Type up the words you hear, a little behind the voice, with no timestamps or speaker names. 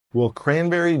Will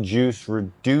cranberry juice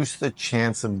reduce the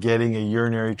chance of getting a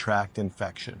urinary tract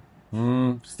infection?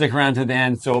 Stick around to the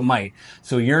end, so it might.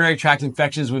 So urinary tract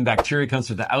infections when bacteria comes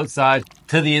from the outside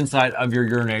to the inside of your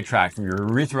urinary tract, from your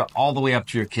urethra all the way up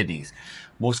to your kidneys.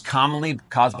 Most commonly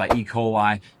caused by E.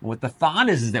 coli. And what the thought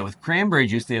is that with cranberry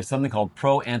juice, they have something called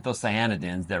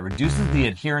proanthocyanidins that reduces the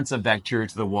adherence of bacteria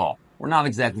to the wall. We're not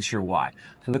exactly sure why.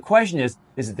 So the question is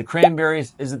it the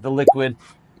cranberries? Is it the liquid?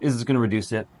 Is it going to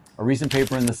reduce it? A recent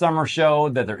paper in the summer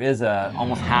showed that there is a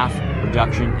almost half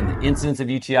reduction in the incidence of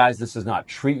UTIs. This does not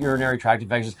treat urinary tract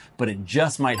infections, but it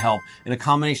just might help in a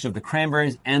combination of the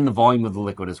cranberries and the volume of the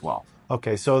liquid as well.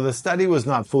 Okay, so the study was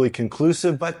not fully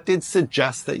conclusive, but did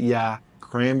suggest that, yeah,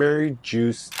 cranberry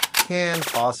juice can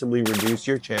possibly reduce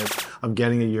your chance of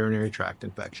getting a urinary tract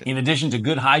infection. In addition to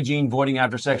good hygiene, voiding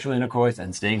after sexual intercourse,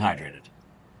 and staying hydrated.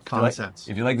 Common sense.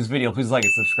 If you like this video, please like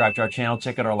it, subscribe to our channel,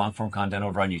 check out our long form content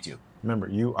over on YouTube. Remember,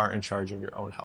 you are in charge of your own health.